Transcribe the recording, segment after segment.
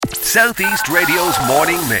Southeast Radio's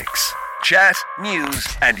morning mix. Chat, news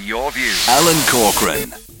and your views. Alan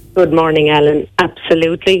Corcoran. Good morning, Alan.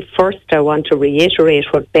 Absolutely. First, I want to reiterate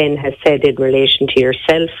what Ben has said in relation to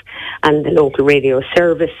yourself and the local radio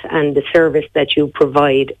service and the service that you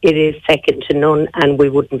provide. It is second to none, and we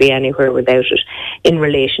wouldn't be anywhere without it. In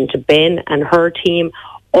relation to Ben and her team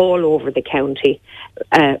all over the county,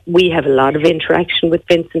 we have a lot of interaction with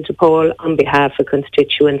Vincent de Paul on behalf of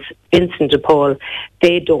constituents. Vincent de Paul,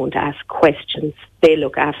 they don't ask questions. They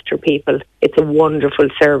look after people. It's a wonderful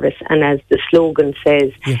service. And as the slogan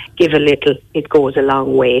says, give a little, it goes a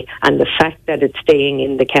long way. And the fact that it's staying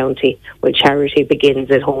in the county, well, charity begins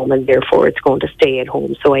at home and therefore it's going to stay at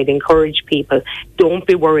home. So I'd encourage people, don't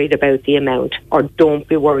be worried about the amount or don't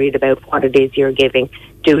be worried about what it is you're giving.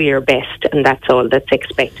 Do your best, and that's all that's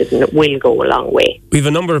expected, and it will go a long way. We have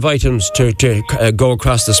a number of items to go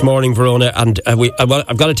across this morning, Verona, and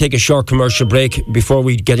I've got to take a short commercial break before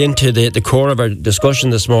we get into the core of our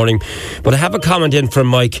discussion this morning. But I have a comment in from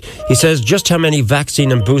Mike. He says, just how many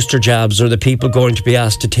vaccine and booster jabs are the people going to be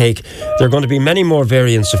asked to take? There are going to be many more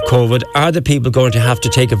variants of COVID. Are the people going to have to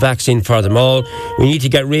take a vaccine for them all? We need to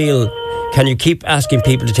get real. Can you keep asking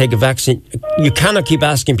people to take a vaccine? You cannot keep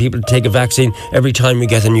asking people to take a vaccine every time we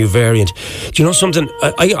get a new variant. Do you know something?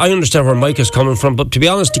 I understand where Mike is coming from, but to be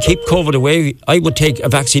honest, to keep COVID away, I would take a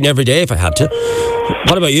vaccine every day if I had to.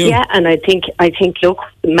 What about you? Yeah, and I think, look,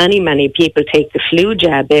 many people take the flu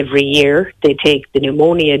jab every year. They take the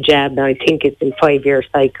pneumonia jab, and I think it's in 5-year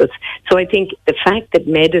cycles. So I think the fact that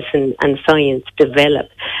medicine and science develop,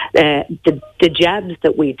 the jabs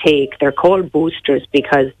that we take, they're called boosters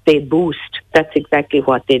because they boost. That's exactly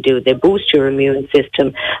what they do. They boost your immune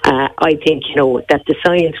system. I think, that the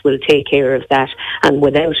science will take care of that. And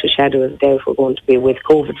without a shadow of doubt, we're going to be with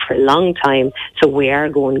COVID for a long time. So we are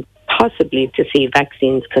going possibly to see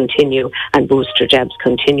vaccines continue and booster jabs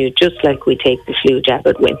continue, just like we take the flu jab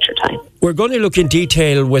at winter time. We're going to look in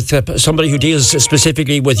detail with somebody who deals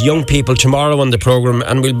specifically with young people tomorrow on the programme,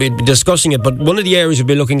 and we'll be discussing it. But one of the areas we'll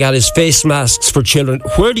be looking at is face masks for children.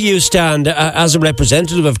 Where do you stand as a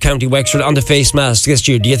representative of County Wexford on the face masks this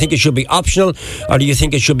year? Do you think it should be optional or do you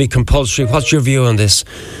think it should be compulsory? What's your view on this?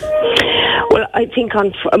 Well, I think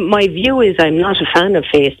my view is I'm not a fan of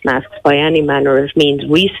face masks by any manner of means.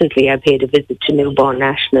 Recently, I paid a visit to Newborn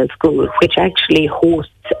National School, which actually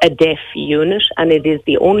hosts a deaf unit, and it is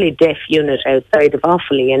the only deaf unit outside of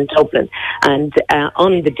Offaly in Dublin. And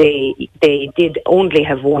on the day, they did only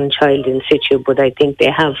have one child in situ, but I think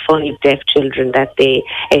they have 5 deaf children that they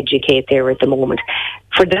educate there at the moment.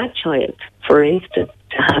 For that child, for instance,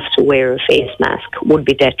 to have to wear a face mask would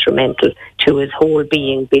be detrimental to his whole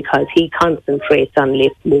being because he concentrates on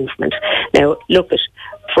lip movement. Now, look,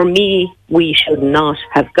 for me, we should not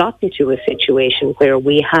have gotten to a situation where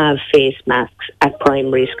we have face masks at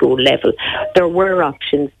primary school level. There were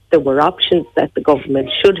options. There were options that the government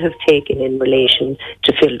should have taken in relation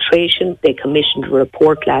to filtration. They commissioned a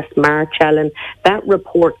report last March, Alan. That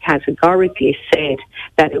report categorically said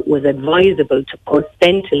that it was advisable to put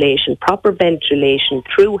ventilation, proper ventilation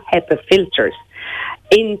through HEPA filters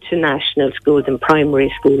into national schools and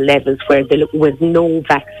primary school levels where there was no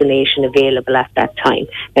vaccination available at that time.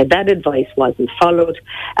 Now, that advice wasn't followed.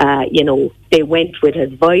 They went with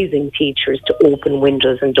advising teachers to open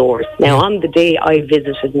windows and doors. Now, on the day I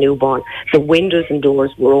visited Newborn, the windows and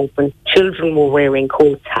doors were open. Children were wearing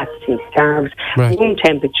coats, hats and scarves. Right. Room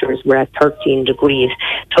temperatures were at 13 degrees.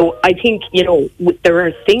 So I think, there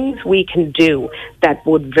are things we can do that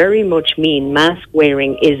would very much mean mask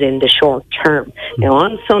wearing is in the short term. Now,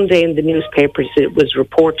 on Sunday in the newspapers, it was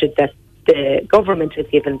reported that the government has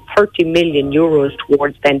given 30 million euros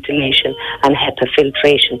towards ventilation and HEPA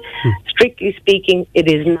filtration. Strictly speaking, it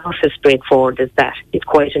is not as straightforward as that. It's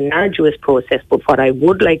quite an arduous process, but what I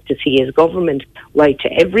would like to see is government write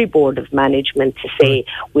to every board of management to say,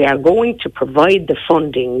 we are going to provide the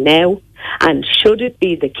funding now, and should it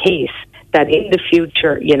be the case that in the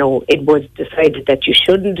future, it was decided that you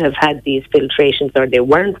shouldn't have had these filtrations or they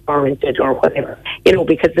weren't warranted or whatever,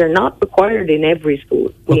 because they're not required in every school.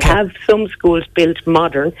 We have some schools built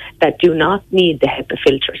modern that do not need the HEPA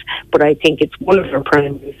filters, but I think it's one of our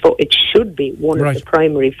it should be one of the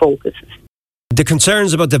primary focuses. The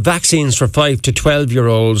concerns about the vaccines for 5 to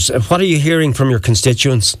 12-year-olds, what are you hearing from your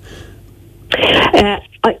constituents?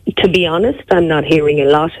 To be honest, I'm not hearing a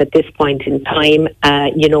lot at this point in time.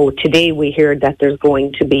 Today we hear that there's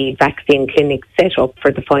going to be vaccine clinics set up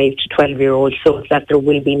for the 5 to 12-year-olds so that there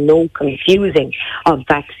will be no confusing of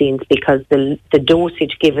vaccines, because the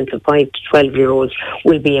dosage given to 5 to 12-year-olds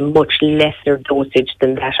will be a much lesser dosage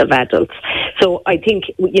than that of adults. So I think,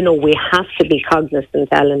 we have to be cognizant,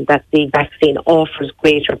 Alan, that the vaccine offers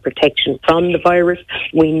greater protection from the virus.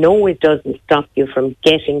 We know it doesn't stop you from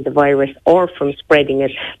getting the virus or from spreading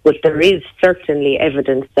it, but there is certainly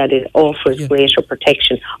evidence that it offers greater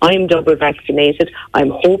protection. I'm double vaccinated.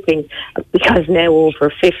 I'm hoping, because now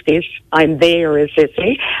over 50s, I'm there, as they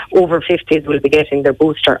say, over 50s will be getting their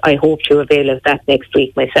booster. I hope to avail of that next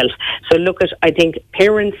week myself. So I think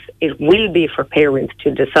parents, it will be for parents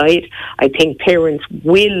to decide. I think parents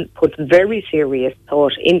will put very serious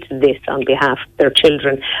thought into this on behalf of their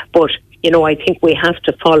children. But I think we have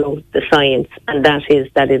to follow the science, and that is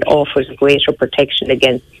that it offers greater protection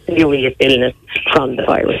against serious illness from the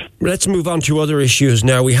virus. Let's move on to other issues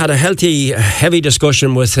now. We had a heavy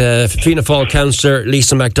discussion with Fianna Fáil councillor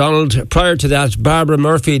Lisa MacDonald. Prior to that, Barbara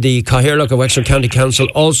Murphy, the Cathaoirleach of Wexford County Council,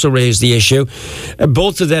 also raised the issue.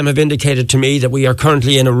 Both of them have indicated to me that we are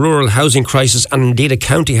currently in a rural housing crisis, and indeed a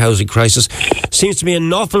county housing crisis. Seems to be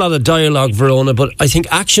an awful lot of dialogue, Verona, but I think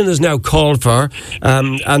action is now called for.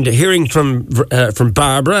 And hearing from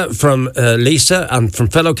Barbara, from Lisa, and from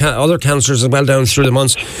fellow other councillors as well down through the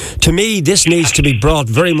months, to me this needs to be brought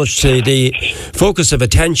very much to the focus of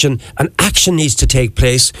attention, and action needs to take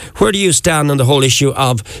place. Where do you stand on the whole issue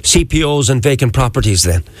of CPOs and vacant properties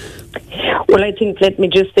then? Well, I think, let me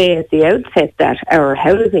just say at the outset that our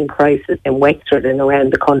housing crisis in Wexford and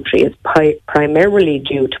around the country is primarily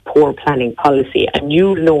due to poor planning policy, and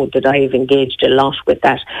you know that I have engaged a lot with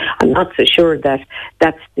that. I'm not so sure that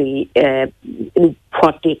that's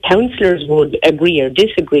what the councillors would agree or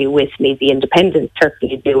disagree with me. The independents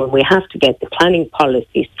certainly do, and we have to get the planning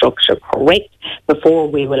policy structure correct before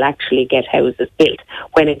we will actually get houses built.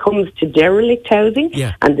 When it comes to derelict housing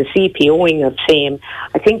and the CPOing of same,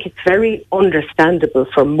 I think it's very understandable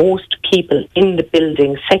for most people in the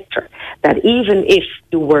building sector that even if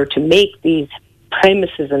you were to make these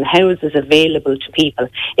premises and houses available to people,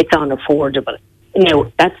 it's unaffordable.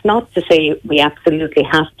 Now, that's not to say we absolutely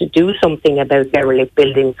have to do something about derelict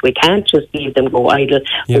buildings. We can't just leave them go idle.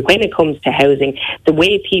 But when it comes to housing, the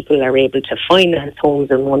way people are able to finance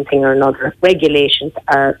homes in one thing or another, regulations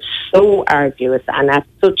are so arduous and at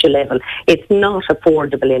such a level, it's not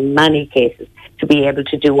affordable in many cases to be able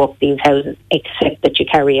to do up these houses, except that you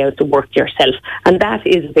carry out the work yourself. And that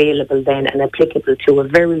is available then and applicable to a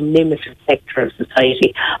very limited sector of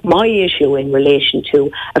society. My issue in relation to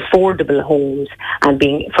affordable homes and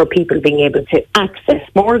for people being able to access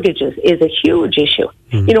mortgages is a huge issue.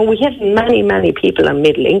 Mm-hmm. We have many people on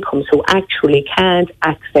middle incomes who actually can't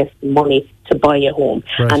access money to buy a home.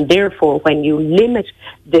 Right. And therefore, when you limit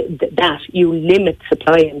you limit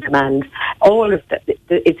supply and demand. All of that,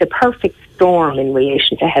 it's a perfect storm in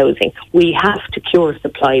relation to housing. We have to cure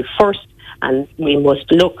supply first, and we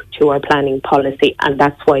must look to our planning policy, and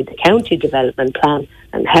that's why the county development plan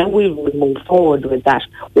and how we will move forward with that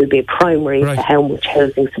will be primary to how much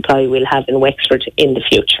housing supply we'll have in Wexford in the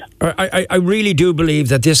future. I really do believe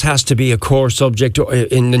that this has to be a core subject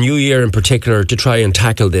in the new year in particular to try and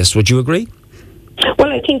tackle this. Would you agree?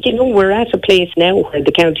 Well, I think, we're at a place now where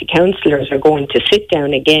the county councillors are going to sit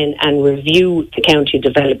down again and review the county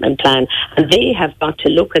development plan, and they have got to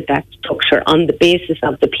look at that structure on the basis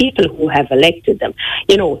of the people who have elected them.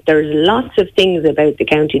 There's lots of things about the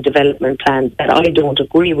county development plan that I don't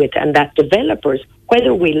agree with, and that developers,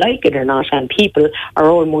 whether we like it or not, and people are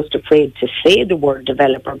almost afraid to say the word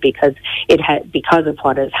developer because because of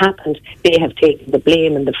what has happened, they have taken the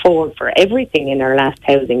blame and the fall for everything in our last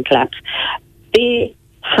housing collapse. They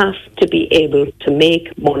have to be able to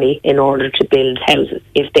make money in order to build houses.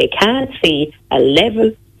 If they can't see a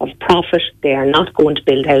level of profit, they are not going to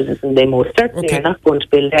build houses, and they most certainly are not going to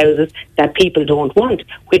build houses that people don't want,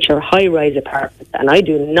 which are high-rise apartments, and I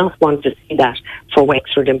do not want to see that for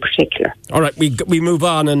Wexford in particular. All right, we move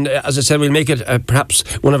on, and as I said, we'll make it perhaps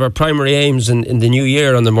one of our primary aims in the new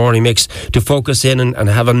year on the Morning Mix to focus in and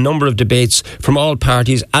have a number of debates from all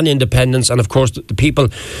parties and independents, and of course the people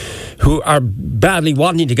who are badly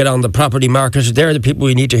wanting to get on the property market. They're the people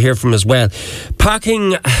we need to hear from as well.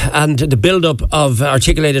 Parking and the build-up of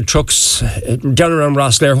articulated trucks down around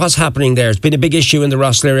Rosslare, what's happening there? It's been a big issue in the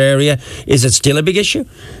Rosslare area. Is it still a big issue?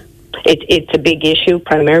 It's a big issue,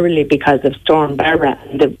 primarily because of Storm Barra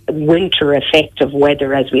and the winter effect of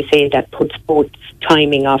weather, as we say, that puts both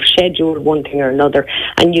timing off schedule, one thing or another.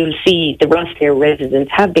 And you'll see the Rosslare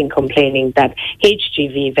residents have been complaining that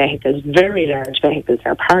HGV vehicles, very large vehicles,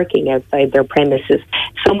 are parking outside their premises.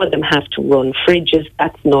 Some of them have to run fridges.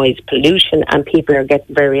 That's noise pollution, and people are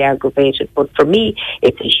getting very aggravated. But for me,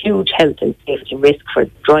 it's a huge health and safety risk for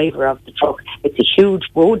the driver of the truck. It's a huge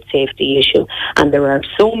road safety issue, and there are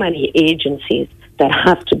so many agencies that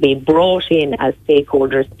have to be brought in as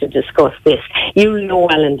stakeholders to discuss this. You'll know,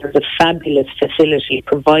 Alan, there's a fabulous facility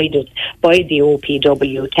provided by the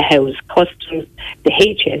OPW to house customs, the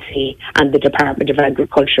HSE and the Department of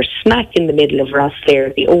Agriculture, smack in the middle of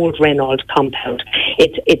Rosslare, the old Renault compound.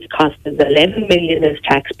 It's cost us 11 million as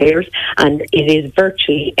taxpayers, and it is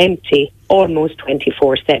virtually empty almost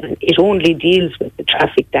 24/7. It only deals with the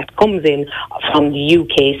traffic that comes in from the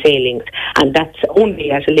UK sailings, and that's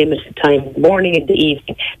only at a limited time in the morning and the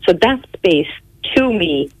evening. So that space, to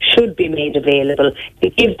me, should be made available to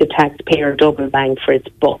give the taxpayer double bang for its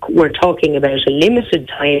buck. We're talking about a limited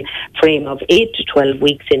time frame of 8 to 12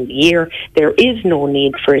 weeks in the year. There is no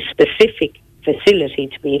need for a specific facility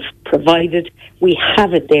to be provided. We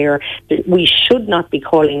have it there. We should not be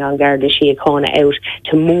calling on Garda Síochána out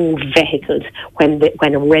to move vehicles when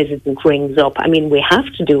a resident rings up. I mean, we have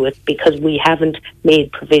to do it because we haven't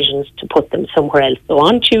made provisions to put them somewhere else. So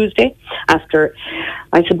on Tuesday, after,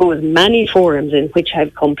 I suppose, many forums in which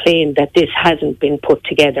I've complained that this hasn't been put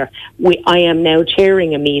together, I am now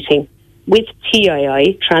chairing a meeting with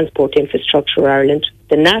TII, Transport Infrastructure Ireland,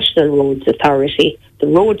 the National Roads Authority, the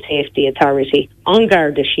Road Safety Authority, on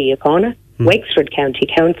Garda Síochána, Wexford County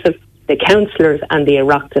Council, the councillors and the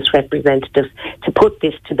Oireachtas representatives to put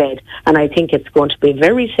this to bed. And I think it's going to be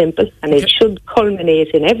very simple, and it should culminate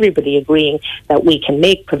in everybody agreeing that we can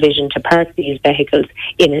make provision to park these vehicles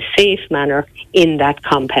in a safe manner in that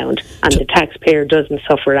compound, and the taxpayer doesn't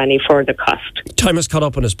suffer any further cost. Time has caught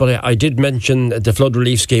up on us, but I did mention the flood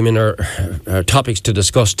relief scheme in our topics to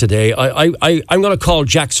discuss today. I'm going to call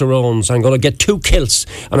Jack Sarones. I'm going to get 2 kilts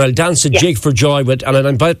and I'll dance a jig for joy with, and I'll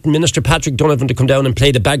invite Minister Patrick Donovan to come down and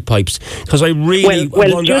play the bagpipes, because I really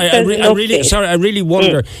wonder. I really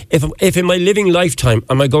wonder if in my living lifetime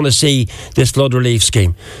am I going to see this flood relief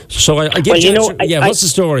scheme. So I give what's the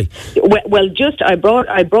story? I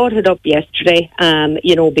brought it up yesterday,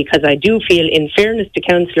 because I do feel, in fairness to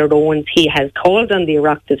Councillor Owens, he has called on the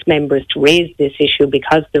Oireachtas members to raise this issue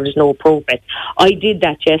because there is no progress. I did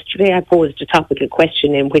that yesterday. I posed a topical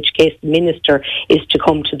question, in which case the Minister is to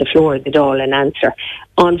come to the floor of the Dáil and answer.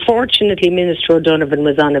 Unfortunately, Minister O'Donovan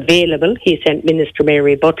was unavailable. He sent Minister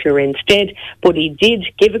Mary Butler instead, but he did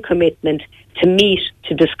give a commitment to meet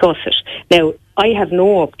to discuss it. Now, I have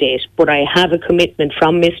no update, but I have a commitment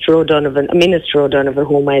from Minister O'Donovan,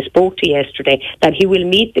 whom I spoke to yesterday, that he will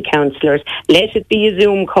meet the councillors. Let it be a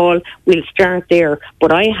Zoom call. We'll start there.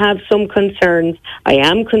 But I have some concerns. I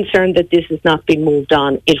am concerned that this has not been moved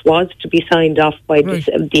on. It was to be signed off by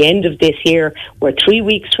the end of this year. We're 3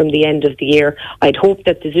 weeks from the end of the year. I'd hope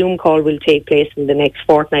that the Zoom call will take place in the next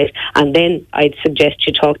fortnight, and then I'd suggest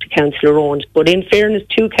you talk to Councillor Owens. But in fairness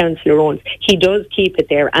to Councillor Owens, he does keep it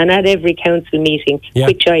there, and at every council meeting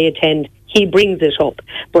which I attend, he brings it up.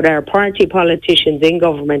 But our party politicians in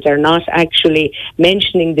government are not actually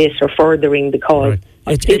mentioning this or furthering the cause.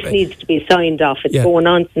 This needs to be signed off. It's going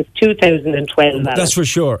on since 2012. That's for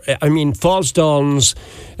sure. I mean, false dawns,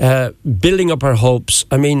 building up our hopes.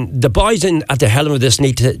 I mean, the boys at the helm of this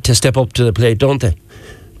need to step up to the plate, don't they?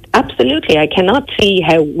 Absolutely. I cannot see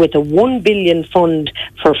how, with a 1 billion fund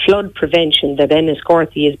for flood prevention, that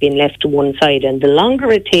Enniscorthy has been left to one side. And the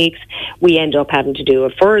longer it takes, we end up having to do a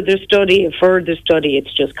further study.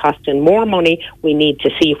 It's just costing more money. We need to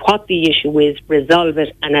see what the issue is, resolve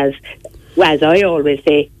it, and as I always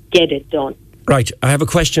say, get it done. Right. I have a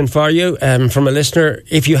question for you from a listener.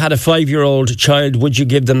 If you had a 5-year-old child, would you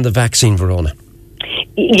give them the vaccine, Verona?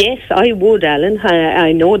 Yes, I would, Alan.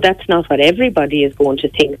 I know that's not what everybody is going to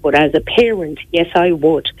think, but as a parent, yes, I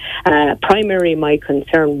would. Primarily, my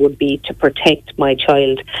concern would be to protect my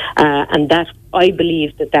child, and that I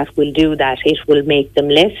believe that will do that. It will make them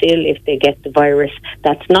less ill if they get the virus.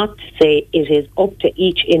 That's not to say it is up to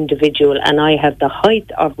each individual, and I have the height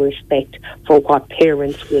of respect for what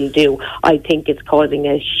parents will do. I think it's causing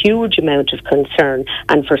a huge amount of concern,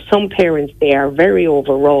 and for some parents they are very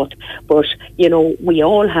overwrought. But, we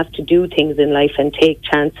all have to do things in life and take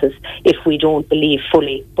chances if we don't believe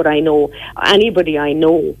fully. But I know anybody I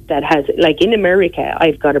know that has, like in America,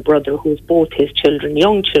 I've got a brother who's both his children,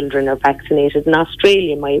 young children, are vaccinated. In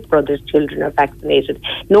Australia, my brother's children are vaccinated.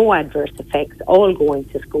 No adverse effects, all going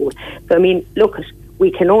to school. So, I mean, look, we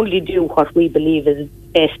can only do what we believe is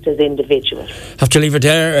best as individuals. Have to leave it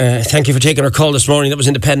there. Thank you for taking our call this morning. That was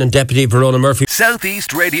Independent Deputy Verona Murphy. South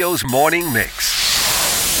East Radio's morning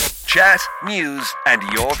mix. Chat, news and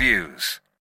your views.